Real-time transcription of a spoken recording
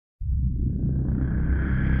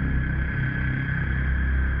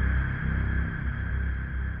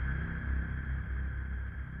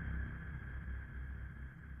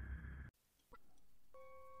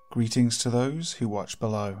Greetings to those who watch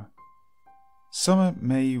below. Summer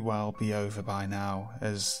may well be over by now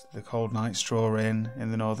as the cold nights draw in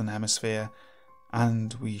the northern hemisphere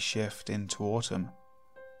and we shift into autumn.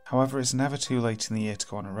 However, it's never too late in the year to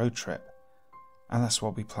go on a road trip, and that's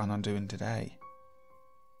what we plan on doing today.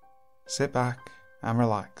 Sit back and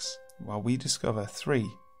relax while we discover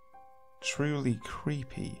 3 truly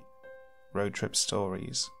creepy road trip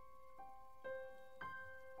stories.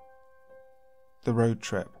 The Road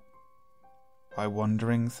Trip by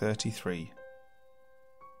Wandering 33.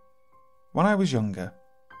 When I was younger,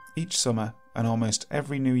 each summer and almost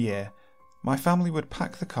every New Year, my family would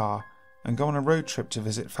pack the car and go on a road trip to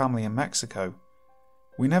visit family in Mexico.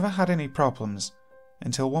 We never had any problems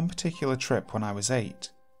until one particular trip when I was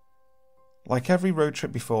 8. Like every road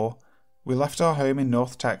trip before, we left our home in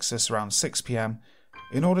North Texas around 6 p.m.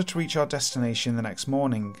 in order to reach our destination the next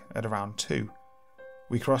morning at around 2.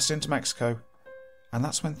 We crossed into Mexico, and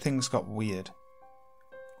that's when things got weird.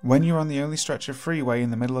 When you're on the only stretch of freeway in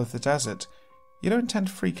the middle of the desert, you don't tend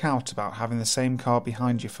to freak out about having the same car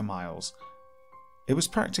behind you for miles. It was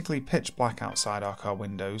practically pitch black outside our car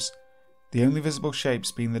windows, the only visible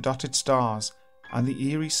shapes being the dotted stars and the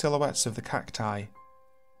eerie silhouettes of the cacti.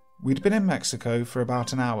 We'd been in Mexico for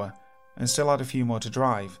about an hour and still had a few more to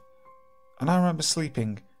drive, and I remember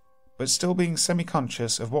sleeping, but still being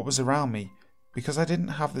semi-conscious of what was around me because I didn't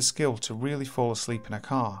have the skill to really fall asleep in a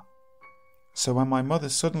car. So when my mother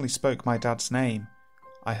suddenly spoke my dad's name,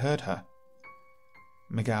 I heard her.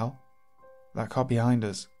 "Miguel, that car behind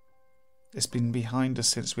us. It's been behind us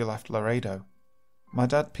since we left Laredo." My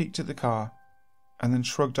dad peeked at the car and then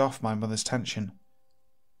shrugged off my mother's tension.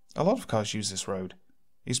 A lot of cars use this road.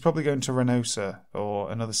 He's probably going to Reynosa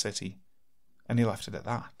or another city, and he left it at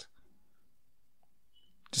that.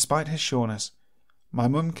 Despite his sureness, my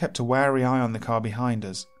mum kept a wary eye on the car behind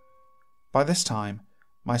us. By this time,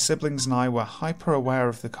 my siblings and I were hyper-aware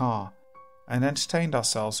of the car and entertained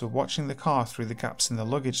ourselves with watching the car through the gaps in the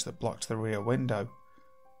luggage that blocked the rear window.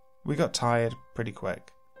 We got tired pretty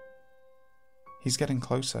quick. "He's getting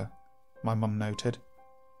closer," my mum noted,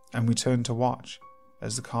 and we turned to watch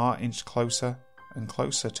as the car inched closer and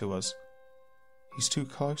closer to us. "He's too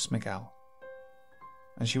close, Miguel."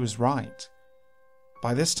 And she was right.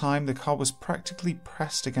 By this time, the car was practically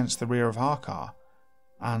pressed against the rear of our car,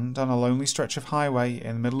 and on a lonely stretch of highway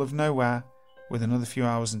in the middle of nowhere, with another few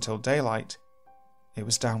hours until daylight, it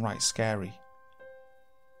was downright scary.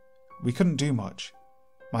 We couldn't do much.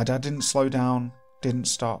 My dad didn't slow down, didn't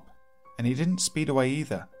stop, and he didn't speed away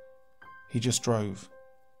either. He just drove,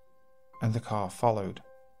 and the car followed.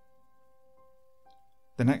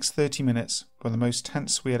 The next 30 minutes were the most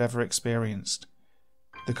tense we had ever experienced.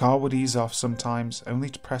 The car would ease off sometimes,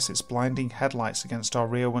 only to press its blinding headlights against our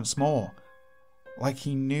rear once more, like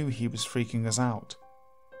he knew he was freaking us out,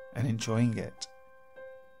 and enjoying it.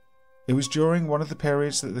 It was during one of the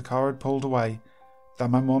periods that the car had pulled away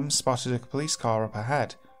that my mum spotted a police car up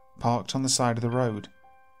ahead, parked on the side of the road,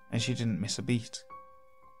 and she didn't miss a beat.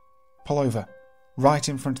 "Pull over, right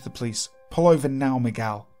in front of the police. Pull over now,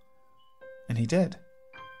 Miguel." And he did.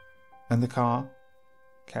 And the car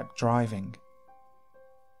kept driving.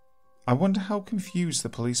 I wonder how confused the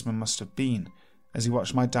policeman must have been as he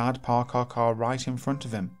watched my dad park our car right in front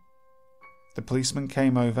of him. The policeman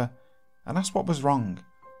came over and asked what was wrong,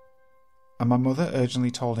 and my mother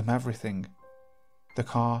urgently told him everything. The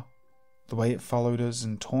car, the way it followed us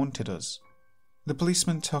and taunted us. The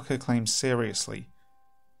policeman took her claims seriously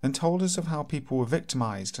and told us of how people were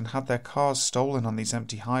victimized and had their cars stolen on these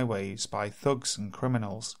empty highways by thugs and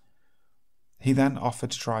criminals. He then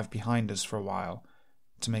offered to drive behind us for a while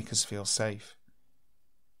to make us feel safe.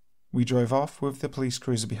 We drove off with the police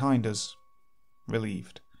cruiser behind us,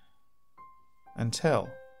 relieved. Until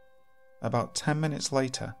about 10 minutes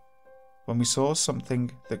later, when we saw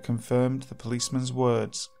something that confirmed the policeman's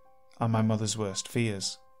words and my mother's worst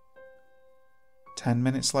fears. 10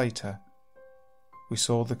 minutes later, we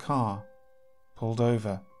saw the car pulled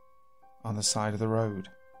over on the side of the road,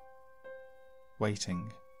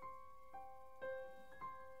 waiting.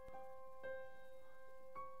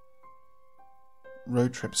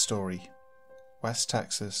 Road Trip Story, West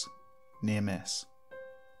Texas, Near Miss,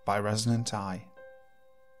 by Resonant Eye.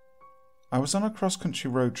 I was on a cross-country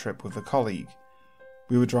road trip with a colleague.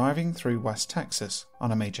 We were driving through West Texas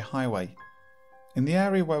on a major highway. In the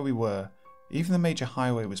area where we were, even the major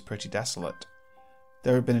highway was pretty desolate.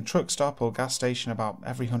 There had been a truck stop or gas station about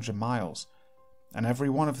every 100 miles, and every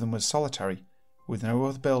one of them was solitary, with no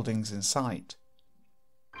other buildings in sight.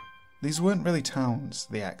 These weren't really towns,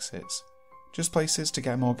 the exits, just places to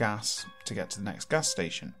get more gas to get to the next gas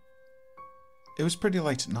station. It was pretty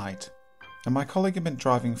late at night, and my colleague had been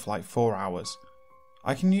driving for like 4 hours.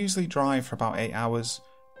 I can usually drive for about 8 hours,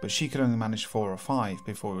 but she could only manage 4 or 5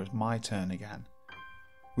 before it was my turn again.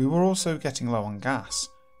 We were also getting low on gas,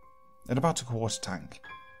 at about a quarter tank,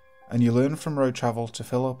 and you learn from road travel to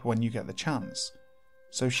fill up when you get the chance,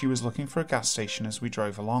 so she was looking for a gas station as we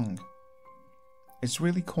drove along. It's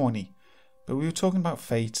really corny, but we were talking about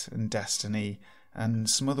fate and destiny and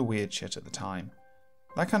some other weird shit at the time.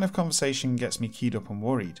 That kind of conversation gets me keyed up and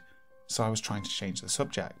worried, so I was trying to change the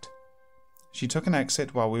subject. She took an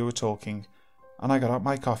exit while we were talking, and I got out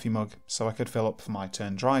my coffee mug so I could fill up for my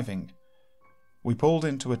turn driving. We pulled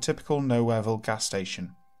into a typical Nowhereville gas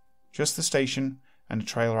station. Just the station and a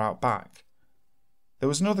trailer out back. There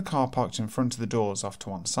was another car parked in front of the doors off to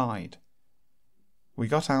one side. We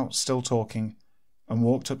got out, still talking, and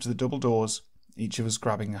walked up to the double doors, each of us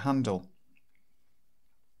grabbing a handle.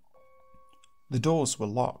 The doors were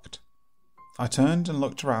locked. I turned and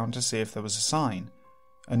looked around to see if there was a sign,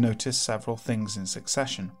 and noticed several things in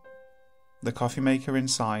succession. The coffee maker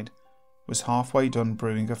inside was halfway done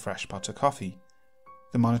brewing a fresh pot of coffee.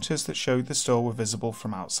 The monitors that showed the store were visible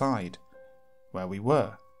from outside, where we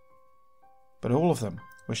were. But all of them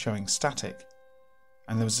were showing static,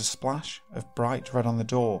 and there was a splash of bright red on the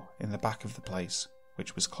door in the back of the place,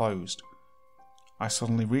 which was closed. I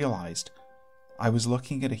suddenly realised I was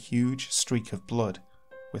looking at a huge streak of blood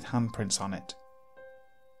with handprints on it.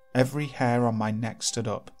 Every hair on my neck stood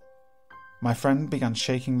up. My friend began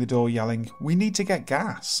shaking the door, yelling, "We need to get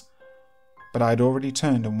gas!" But I had already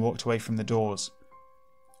turned and walked away from the doors.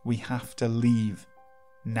 "We have to leave.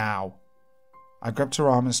 Now." I grabbed her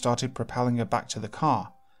arm and started propelling her back to the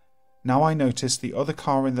car. Now I noticed the other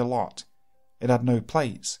car in the lot. It had no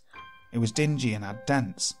plates. It was dingy and had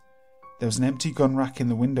dents. There was an empty gun rack in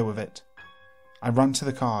the window of it. I ran to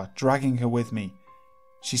the car, dragging her with me.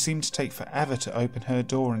 She seemed to take forever to open her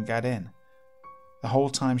door and get in. The whole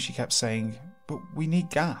time she kept saying, "But we need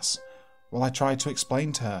gas," while I tried to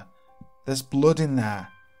explain to her, "There's blood in there.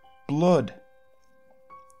 Blood."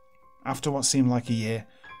 After what seemed like a year,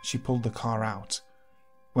 she pulled the car out.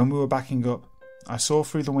 When we were backing up, I saw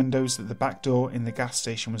through the windows that the back door in the gas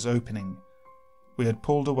station was opening. We had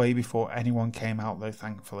pulled away before anyone came out though,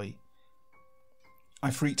 thankfully. I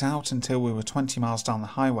freaked out until we were 20 miles down the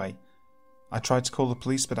highway. I tried to call the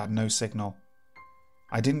police but had no signal.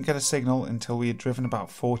 I didn't get a signal until we had driven about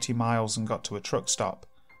 40 miles and got to a truck stop.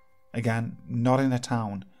 Again, not in a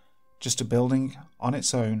town, just a building on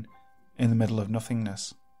its own in the middle of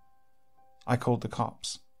nothingness. I called the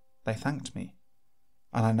cops. They thanked me,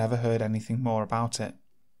 and I never heard anything more about it.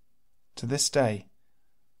 To this day,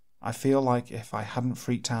 I feel like if I hadn't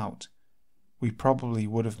freaked out, we probably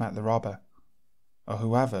would have met the robber, or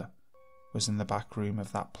whoever was in the back room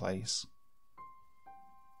of that place.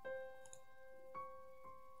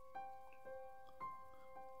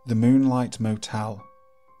 The Moonlight Motel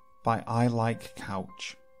by I Like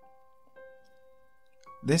Couch.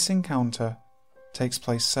 This encounter takes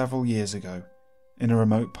place several years ago in a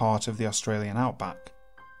remote part of the Australian outback.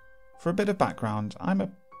 For a bit of background, I'm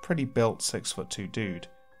a pretty built 6'2" dude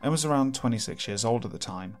and was around 26 years old at the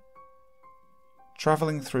time.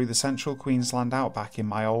 Travelling through the central Queensland outback in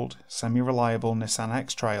my old, semi-reliable Nissan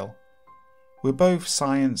X-Trail. We're both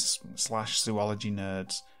science/zoology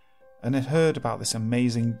nerds and had heard about this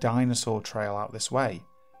amazing dinosaur trail out this way,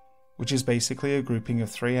 which is basically a grouping of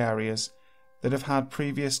 3 areas that have had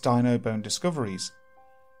previous dino bone discoveries,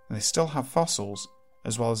 and they still have fossils,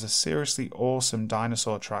 as well as a seriously awesome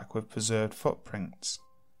dinosaur track with preserved footprints.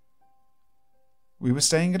 We were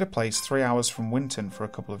staying at a place 3 hours from Winton for a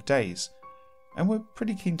couple of days, and we're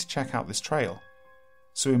pretty keen to check out this trail,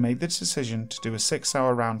 so we made the decision to do a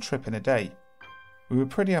 6-hour round trip in a day. We were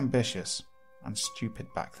pretty ambitious, and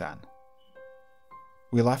stupid back then.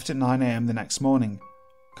 We left at 9 AM the next morning,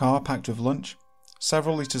 car packed with lunch,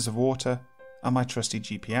 several litres of water, and my trusty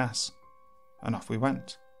GPS, and off we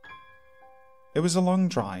went. It was a long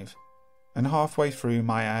drive, and halfway through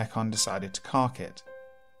my aircon decided to cark it.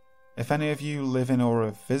 If any of you live in or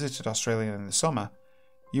have visited Australia in the summer,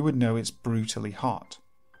 you would know it's brutally hot,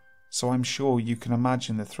 so I'm sure you can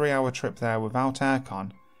imagine the 3-hour trip there without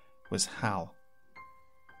aircon was hell.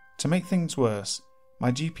 To make things worse,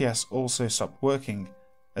 my GPS also stopped working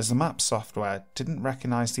as the map software didn't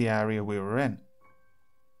recognise the area we were in.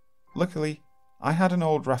 Luckily, I had an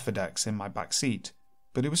old Refidex in my back seat,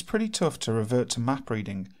 but it was pretty tough to revert to map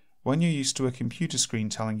reading when you're used to a computer screen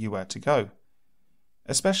telling you where to go,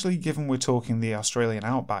 especially given we're talking the Australian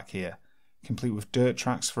outback here, complete with dirt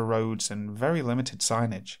tracks for roads and very limited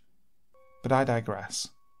signage. But I digress.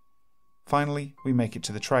 Finally, we make it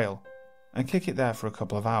to the trail, and kick it there for a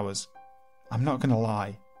couple of hours. I'm not going to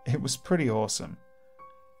lie, It was pretty awesome.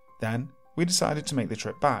 Then we decided to make the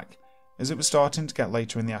trip back, as it was starting to get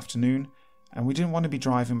later in the afternoon and we didn't want to be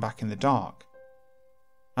driving back in the dark.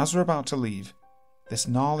 As we're about to leave, this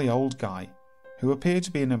gnarly old guy, who appeared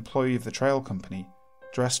to be an employee of the trail company,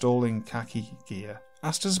 dressed all in khaki gear,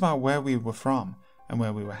 asked us about where we were from and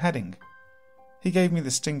where we were heading. He gave me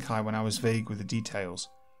the stink eye when I was vague with the details,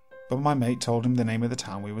 but my mate told him the name of the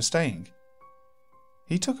town we were staying.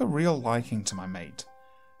 He took a real liking to my mate,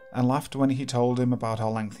 and laughed when he told him about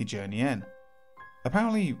our lengthy journey in.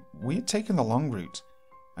 Apparently, we had taken the long route,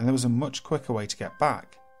 and there was a much quicker way to get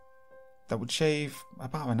back. That would shave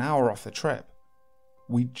about an hour off the trip.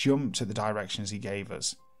 We jumped at the directions he gave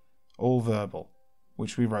us, all verbal,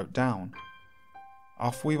 which we wrote down.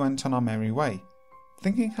 Off we went on our merry way,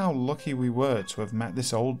 thinking how lucky we were to have met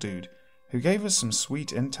this old dude who gave us some sweet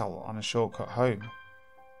intel on a shortcut home.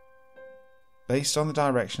 Based on the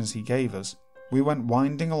directions he gave us, we went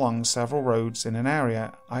winding along several roads in an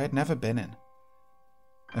area I had never been in,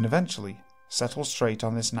 and eventually settled straight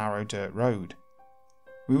on this narrow dirt road.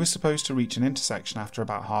 We were supposed to reach an intersection after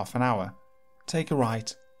about half an hour, take a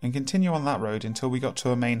right, and continue on that road until we got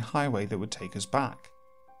to a main highway that would take us back.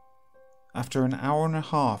 After an hour and a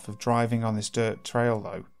half of driving on this dirt trail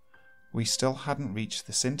though, we still hadn't reached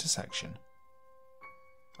this intersection.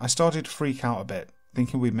 I started to freak out a bit,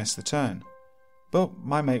 thinking we'd missed the turn, but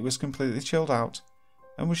my mate was completely chilled out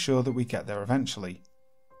and was sure that we'd get there eventually.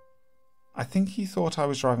 I think he thought I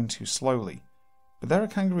was driving too slowly, but there are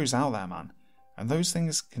kangaroos out there, man, and those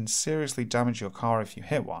things can seriously damage your car if you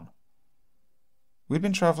hit one. We'd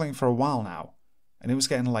been travelling for a while now, and it was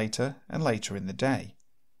getting later and later in the day.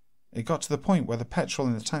 It got to the point where the petrol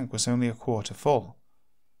in the tank was only a quarter full.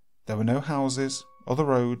 There were no houses, other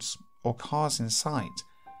roads, or cars in sight,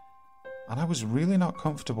 and I was really not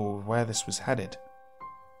comfortable with where this was headed.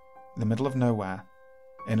 In the middle of nowhere,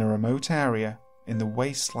 in a remote area, in the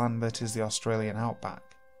wasteland that is the Australian outback.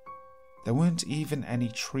 There weren't even any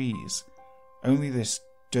trees, only this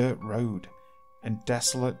dirt road and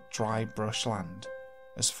desolate dry brushland,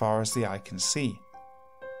 as far as the eye can see.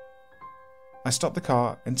 I stop the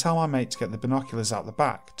car and tell my mate to get the binoculars out the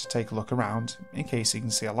back to take a look around in case he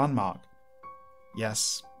can see a landmark.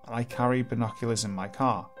 Yes, I carry binoculars in my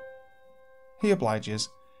car. He obliges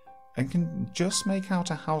and can just make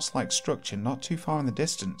out a house-like structure not too far in the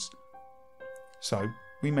distance. So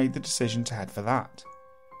we made the decision to head for that.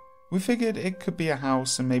 We figured it could be a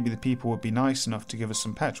house and maybe the people would be nice enough to give us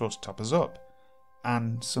some petrol to top us up,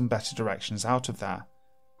 and some better directions out of there.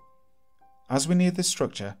 As we neared this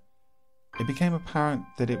structure, it became apparent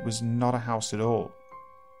that it was not a house at all.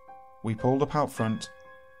 We pulled up out front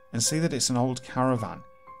and see that it's an old caravan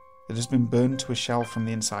that has been burned to a shell from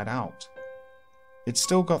the inside out. It's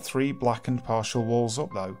still got 3 blackened partial walls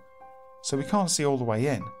up though, so we can't see all the way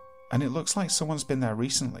in, and it looks like someone's been there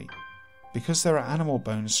recently, because there are animal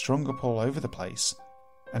bones strung up all over the place,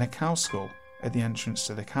 and a cow skull at the entrance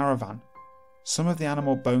to the caravan. Some of the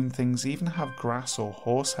animal bone things even have grass or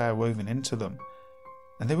horsehair woven into them,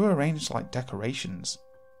 and they were arranged like decorations.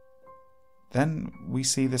 Then we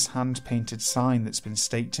see this hand-painted sign that's been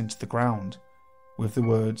staked into the ground, with the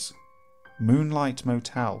words, Moonlight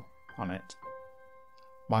Motel, on it.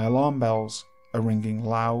 My alarm bells are ringing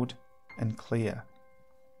loud and clear.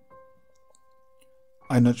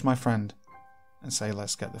 I nudge my friend and say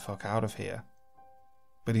let's get the fuck out of here,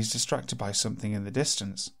 but he's distracted by something in the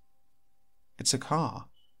distance. It's a car,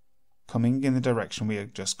 coming in the direction we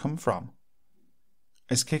had just come from.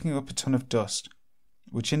 It's kicking up a ton of dust,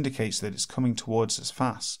 which indicates that it's coming towards us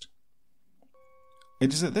fast.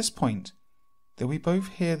 It is at this point that we both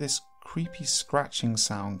hear this creepy scratching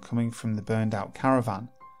sound coming from the burned out caravan,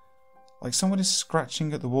 like someone is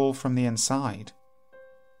scratching at the wall from the inside.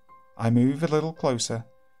 I move a little closer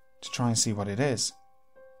to try and see what it is,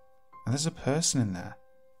 and there's a person in there,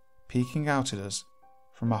 peeking out at us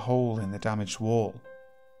from a hole in the damaged wall.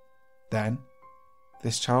 Then,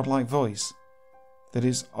 this childlike voice, that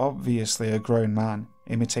is obviously a grown man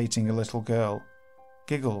imitating a little girl,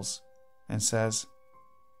 giggles and says,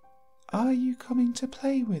 "Are you coming to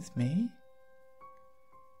play with me?"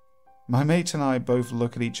 My mate and I both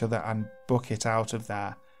look at each other and book it out of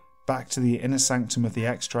there, back to the inner sanctum of the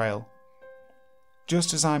X-Trail.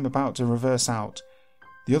 Just as I'm about to reverse out,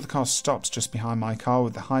 the other car stops just behind my car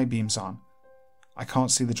with the high beams on. I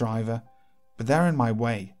can't see the driver, but they're in my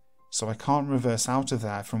way, so I can't reverse out of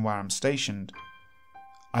there from where I'm stationed.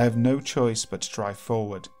 I have no choice but to drive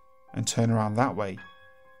forward and turn around that way,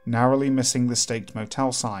 narrowly missing the staked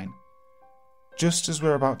motel sign. Just as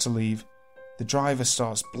we're about to leave, the driver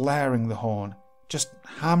starts blaring the horn, just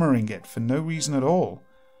hammering it for no reason at all.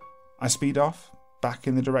 I speed off, back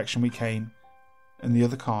in the direction we came, and the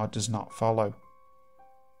other car does not follow.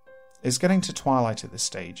 It's getting to twilight at this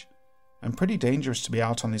stage, and pretty dangerous to be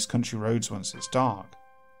out on these country roads once it's dark,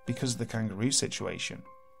 because of the kangaroo situation.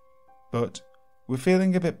 But we're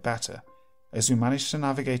feeling a bit better as we manage to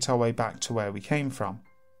navigate our way back to where we came from,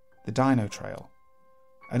 the Dino Trail,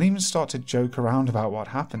 and even start to joke around about what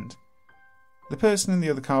happened. The person in the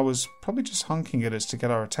other car was probably just honking at us to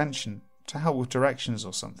get our attention, to help with directions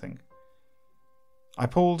or something. I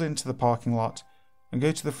pulled into the parking lot and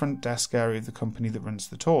go to the front desk area of the company that runs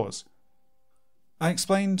the tours. I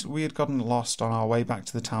explained we had gotten lost on our way back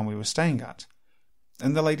to the town we were staying at,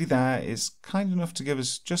 and the lady there is kind enough to give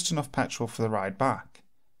us just enough petrol for the ride back.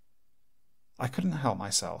 I couldn't help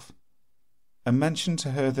myself, and mentioned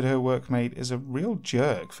to her that her workmate is a real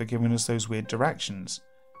jerk for giving us those weird directions.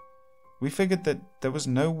 We figured that there was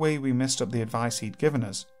no way we missed up the advice he'd given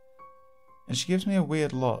us, and she gives me a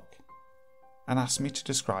weird look and asks me to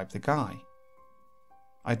describe the guy.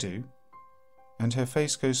 I do, and her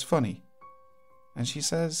face goes funny, and she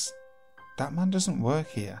says, "That man doesn't work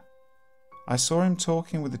here. I saw him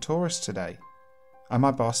talking with the tourists today, and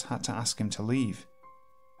my boss had to ask him to leave.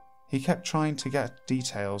 He kept trying to get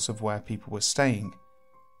details of where people were staying,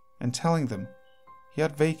 and telling them he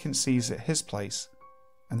had vacancies at his place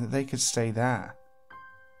and that they could stay there.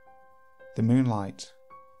 The Moonlight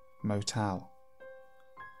Motel."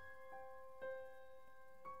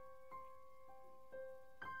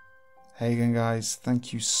 Hey again guys,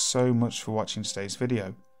 thank you so much for watching today's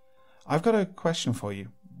video. I've got a question for you.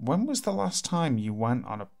 When was the last time you went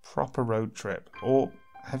on a proper road trip, or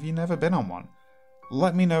have you never been on one?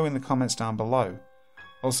 Let me know in the comments down below.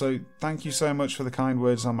 Also, thank you so much for the kind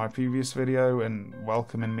words on my previous video and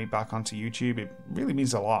welcoming me back onto YouTube. It really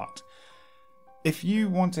means a lot. If you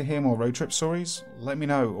want to hear more road trip stories, let me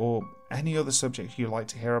know, or any other subject you'd like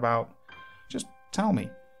to hear about, just tell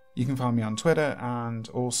me. You can find me on Twitter, and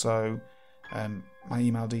also my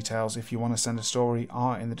email details if you want to send a story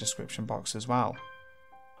are in the description box as well.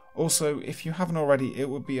 Also, if you haven't already, it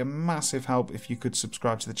would be a massive help if you could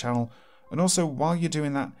subscribe to the channel, and also while you're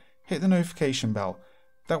doing that, hit the notification bell.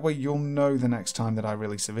 That way you'll know the next time that I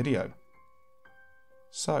release a video.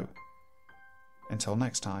 So, until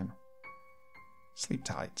next time, sleep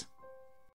tight.